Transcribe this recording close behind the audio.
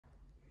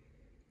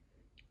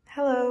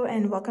Hello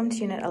and welcome to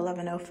Unit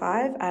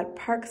 1105 at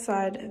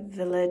Parkside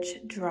Village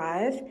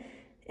Drive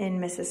in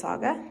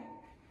Mississauga.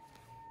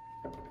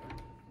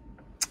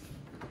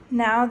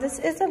 Now this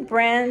is a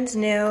brand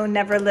new,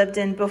 never lived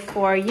in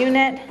before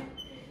unit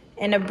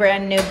in a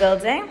brand new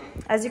building.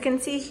 As you can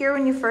see here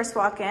when you first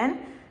walk in,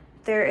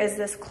 there is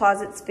this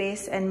closet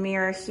space and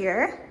mirror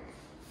here.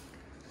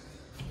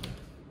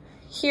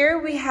 Here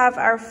we have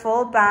our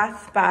full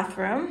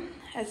bathroom.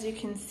 As you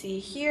can see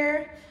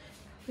here,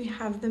 we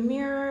have the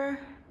mirror,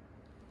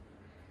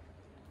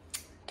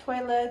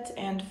 toilet,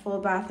 and full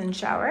bath and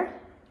shower.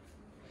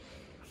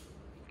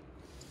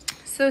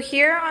 So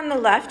here on the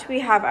left,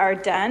 we have our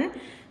den.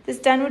 This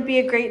den would be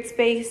a great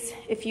space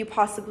if you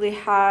possibly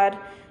had,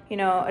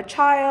 a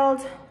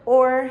child,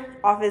 or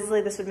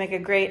obviously this would make a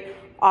great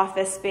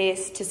office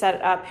space to set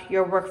up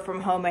your work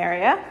from home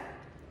area.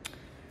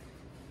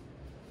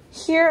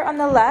 Here on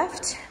the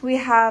left, we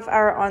have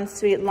our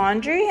ensuite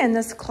laundry and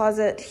this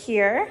closet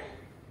here,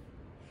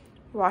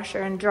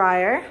 washer and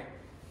dryer.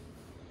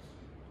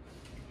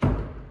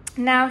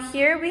 Now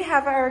here we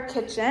have our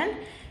kitchen.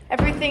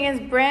 Everything is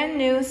brand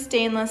new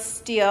stainless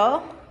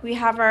steel. We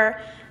have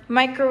our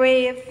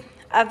microwave,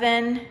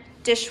 oven,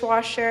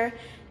 dishwasher,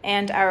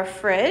 and our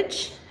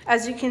fridge.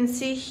 As you can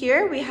see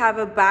here, we have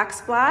a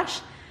backsplash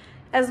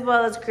as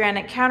well as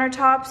granite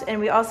countertops, and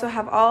we also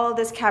have all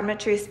this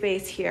cabinetry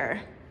space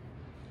here.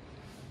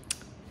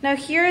 Now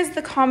here is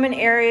the common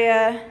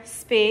area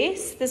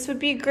space. This would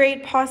be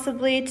great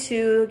possibly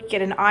to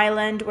get an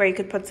island where you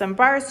could put some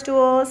bar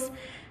stools,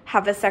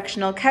 have a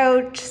sectional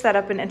couch, set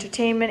up an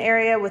entertainment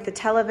area with a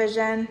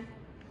television.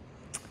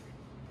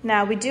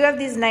 Now we do have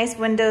these nice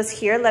windows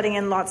here letting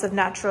in lots of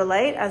natural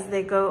light as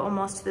they go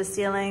almost to the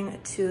ceiling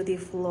to the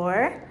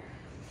floor.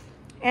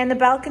 And the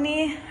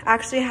balcony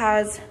actually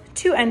has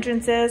two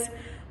entrances,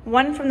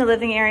 one from the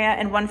living area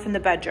and one from the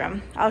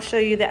bedroom. I'll show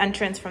you the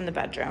entrance from the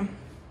bedroom.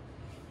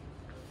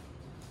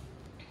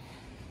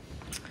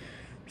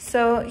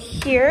 So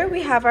here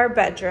we have our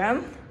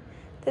bedroom.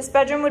 This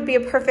bedroom would be a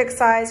perfect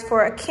size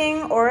for a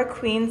king or a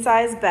queen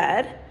size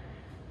bed.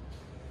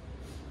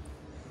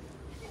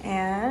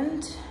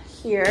 And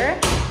here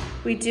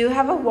we do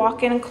have a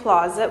walk-in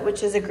closet,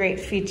 which is a great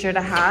feature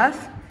to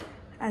have,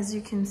 as you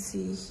can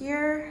see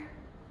here.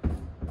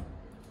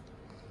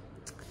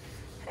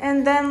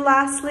 And then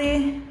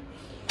lastly,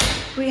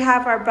 we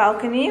have our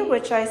balcony,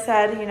 which I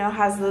said,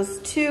 has those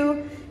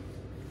two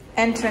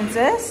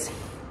entrances.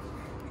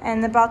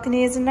 And the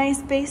balcony is a nice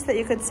space that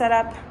you could set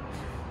up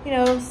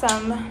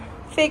some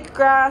fake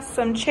grass,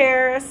 some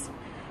chairs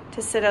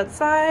to sit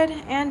outside,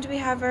 and we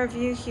have our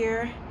view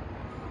here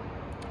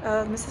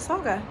of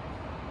Mississauga.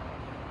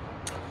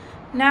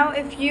 Now,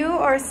 if you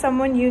or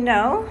someone you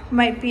know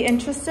might be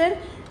interested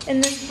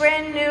in this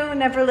brand new,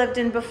 never lived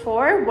in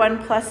before,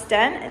 1+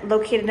 den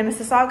located in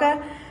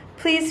Mississauga,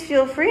 please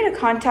feel free to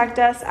contact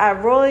us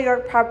at Royal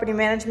York Property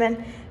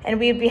Management, and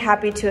we'd be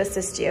happy to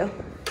assist you.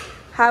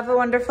 Have a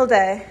wonderful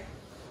day.